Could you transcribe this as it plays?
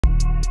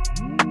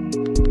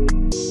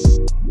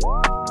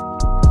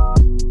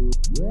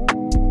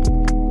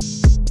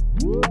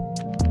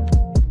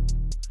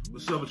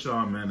with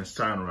y'all, man? It's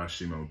Ty and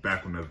Rashima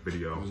back on that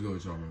video. What's good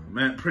with y'all, man?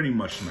 Man, pretty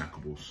much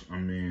Smackables. I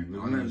mean,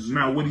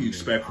 now what do you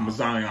expect from a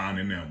Zion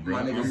and them, bro?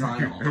 My nigga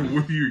Zion.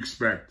 What do you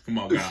expect from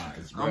our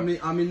guys, bro? I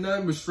mean,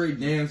 nothing but straight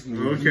dance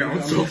moves. Okay,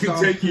 I'm talking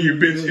taking your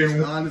bitch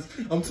in. Honest,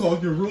 I'm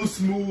talking real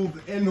smooth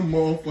in the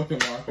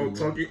motherfucking locker room. I'm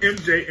talking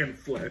MJ and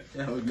Flesh.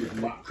 Hell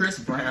yeah, Chris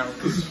Brown.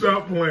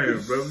 Stop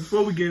playing, bro.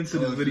 Before we get into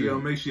this video,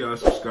 make sure y'all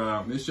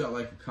subscribe. Make sure y'all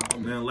like and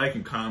comment. Man, like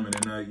and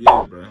comment, and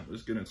yeah, bro.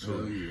 Let's get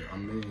into it. Yeah, I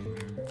mean,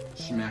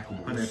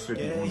 Smackables.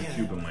 150 on the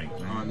Cuban link,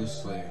 man.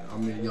 Honestly, I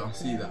mean, y'all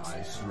see the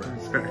ice, right?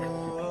 Dripping.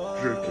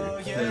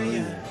 Hell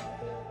yeah.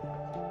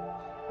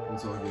 I'm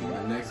talking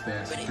the next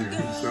Fast and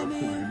Furious. Stop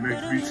playing.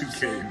 Next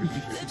B2K.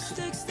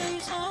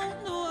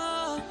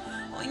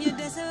 When you're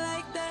dancing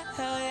like that,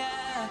 hell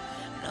yeah.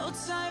 No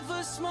time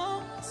for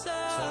small talk. So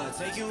I'll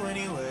take you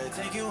anywhere,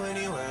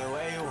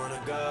 where you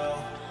wanna go.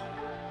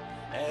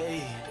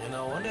 Hey, and I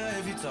wonder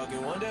if you're talking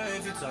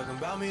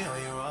about me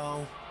on your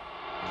own.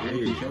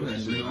 Hey,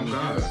 oh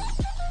God.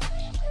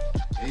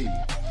 Hey.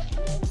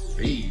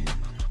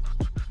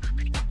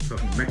 So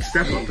next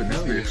step up in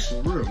this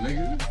bitch. For real,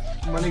 nigga.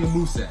 My nigga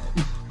Moose at.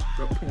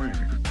 Stop playing.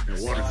 That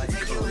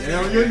water's cold.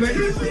 Hell yeah,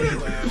 nigga.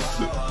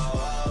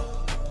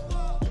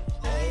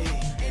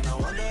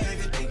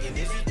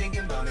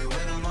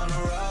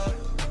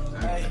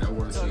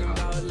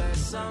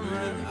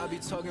 I'll be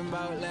talking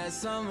about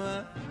last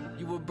summer.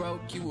 You were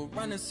broke, you were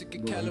running sick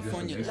of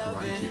California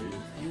loving.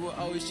 You were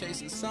always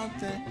chasing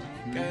something.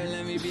 Girl,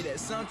 let me be that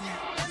something.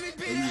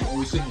 You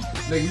always chasing.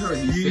 Nigga, you heard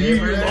me.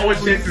 You was always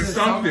chasing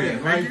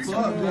something. Right, Come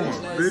on,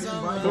 bitch.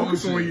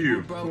 Focus on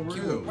you.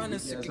 You were running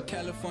sick of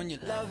California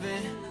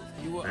loving.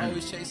 You were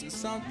always chasing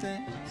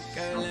something.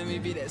 Girl, let me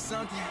be that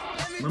something.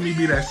 Let me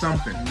be that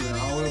something. Yeah,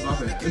 I don't know about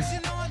that.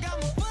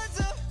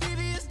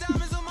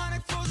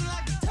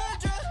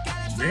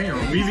 Damn,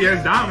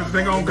 VVS Diamonds,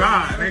 nigga on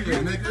God,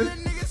 nigga.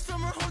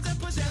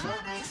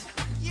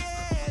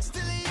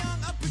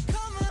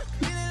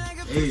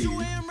 Hey. Hey,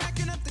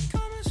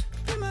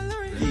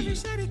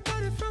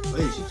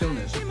 she killing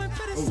that shit.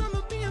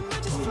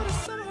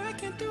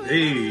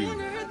 Hey.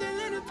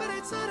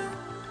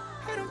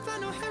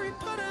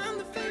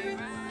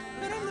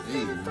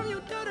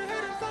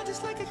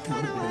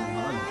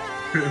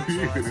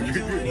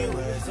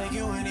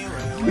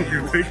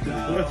 Take the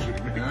pleasure,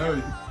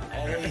 man.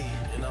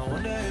 And I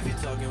wonder if you're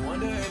talking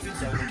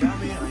about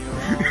me on your own.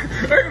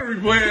 I can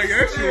replay that.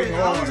 That shit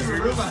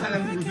was hard.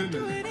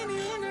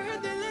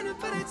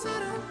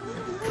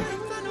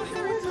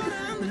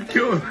 You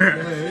killing that.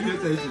 Yeah, he did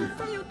that shit.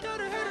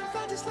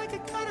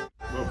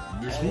 Well,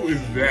 who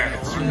is that?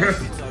 Two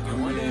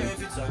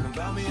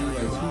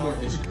more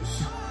issues.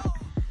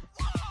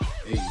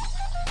 Hey.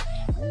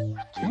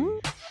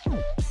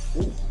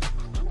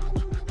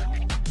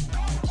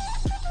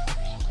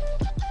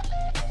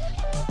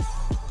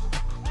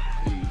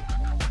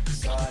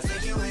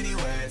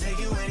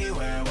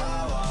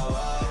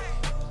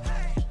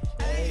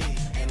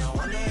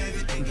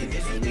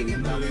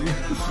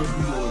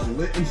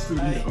 Lit in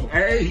studio.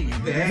 Hey,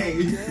 hey.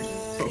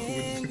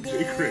 Talking with J.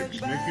 Critch,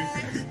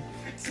 nigga.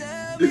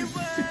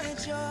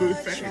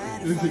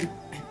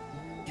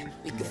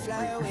 We could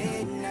fly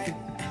away tonight.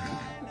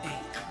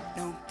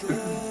 No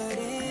good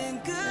and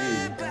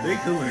good. They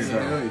killing it,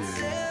 though.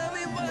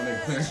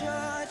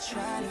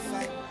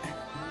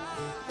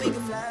 We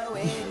could fly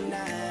away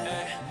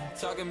tonight.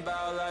 Talking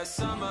about last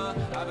summer,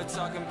 I've been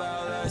talking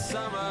about last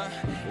summer.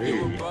 Hey.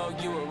 You were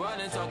broke, you were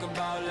running, talking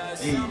about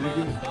last Hey, summer.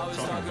 nigga. I was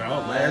Talking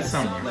about last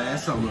summer.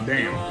 Last summer.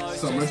 Damn.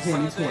 Summer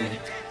 2020.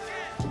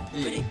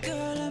 Pretty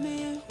girl, I'm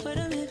here with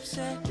a lips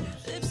at.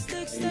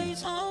 Lipstick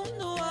stains on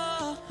the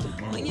wall.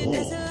 When you're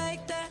dancing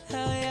like that,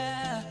 hell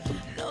yeah.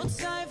 No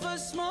time for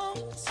small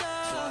talk. So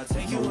I'll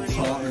take you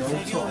anywhere,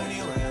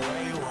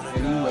 where you wanna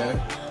go.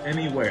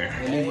 Anywhere.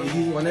 Anywhere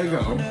you wanna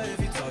go.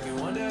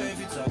 Wonder if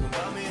you're talking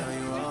about me on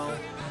your own.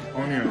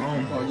 On your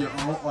own. On your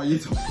own, or you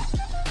talking.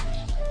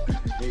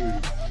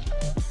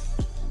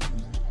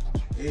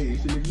 Hey,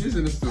 shit, nigga, you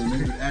in the store,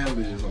 nigga,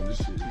 ad-libs on this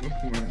shit.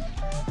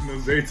 No,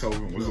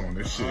 Zaytoven was on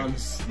this shit.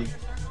 Honestly.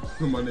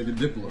 My nigga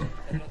Diplo.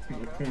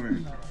 No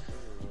point.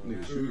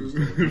 Nigga shoes.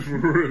 For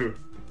real.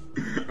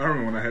 I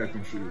remember when I had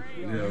them shoes.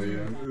 Hell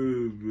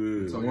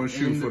yeah. One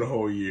shoe for the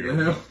whole year.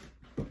 Yeah.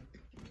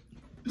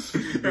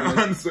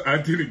 Honestly, I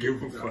didn't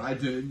give a fuck. I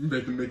did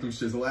make them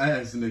shits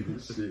last,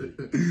 nigga. Shit.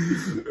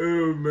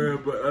 Oh man,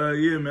 but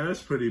yeah, man,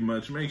 that's pretty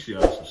much. Make sure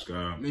y'all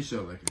subscribe. Make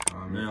sure like and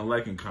comment. Man,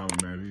 like and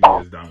comment, man.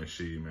 VVS Diamond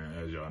shit, man,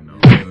 as y'all know.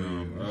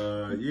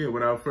 Yeah,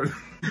 without further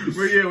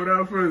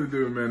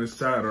ado, man, it's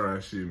Ty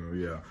and shit, man.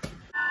 Yeah.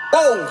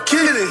 Oh,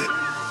 kill it.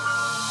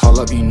 Hold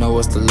up, you know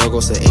what's the logo?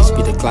 Say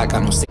HP the clock, I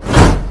don't see.